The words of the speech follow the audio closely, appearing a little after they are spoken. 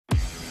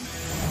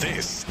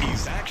This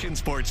is Action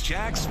Sports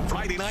Jax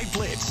Friday Night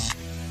Blitz.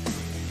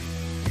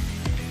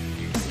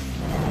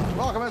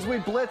 Welcome as we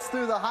blitz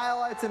through the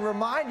highlights and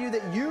remind you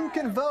that you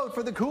can vote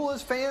for the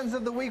coolest fans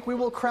of the week. We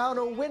will crown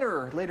a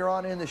winner later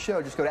on in the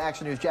show. Just go to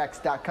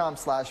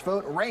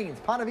actionnewsjax.com/vote. Rains,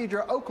 Ponte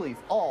Vedra, Oakleaf,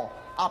 all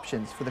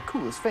options for the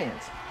coolest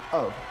fans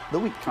of the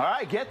week. All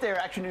right, get there,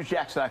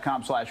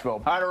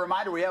 actionnewsjax.com/vote. All right, a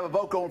reminder, we have a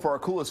vote going for our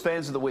coolest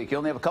fans of the week. You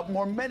only have a couple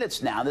more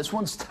minutes now. This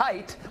one's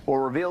tight. We'll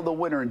reveal the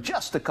winner in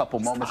just a couple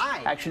moments.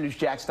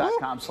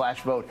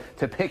 actionnewsjax.com/vote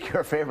to pick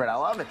your favorite. I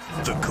love it.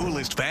 The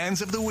coolest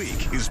fans of the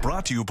week is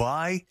brought to you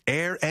by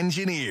Air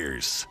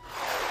Engineers.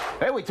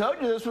 Hey, we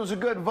told you this was a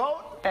good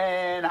vote.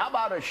 And how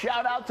about a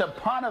shout out to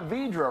Ponte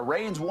Vedra?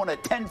 Rains won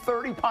at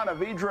 10:30. Ponte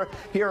Vedra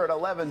here at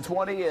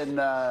 11:20. And,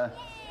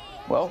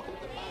 well,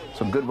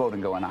 some good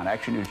voting going on.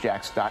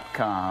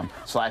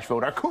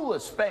 actionnewsjax.com/vote. Our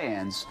coolest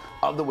fans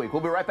of the week.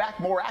 We'll be right back.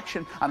 More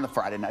action on the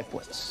Friday Night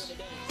Blitz.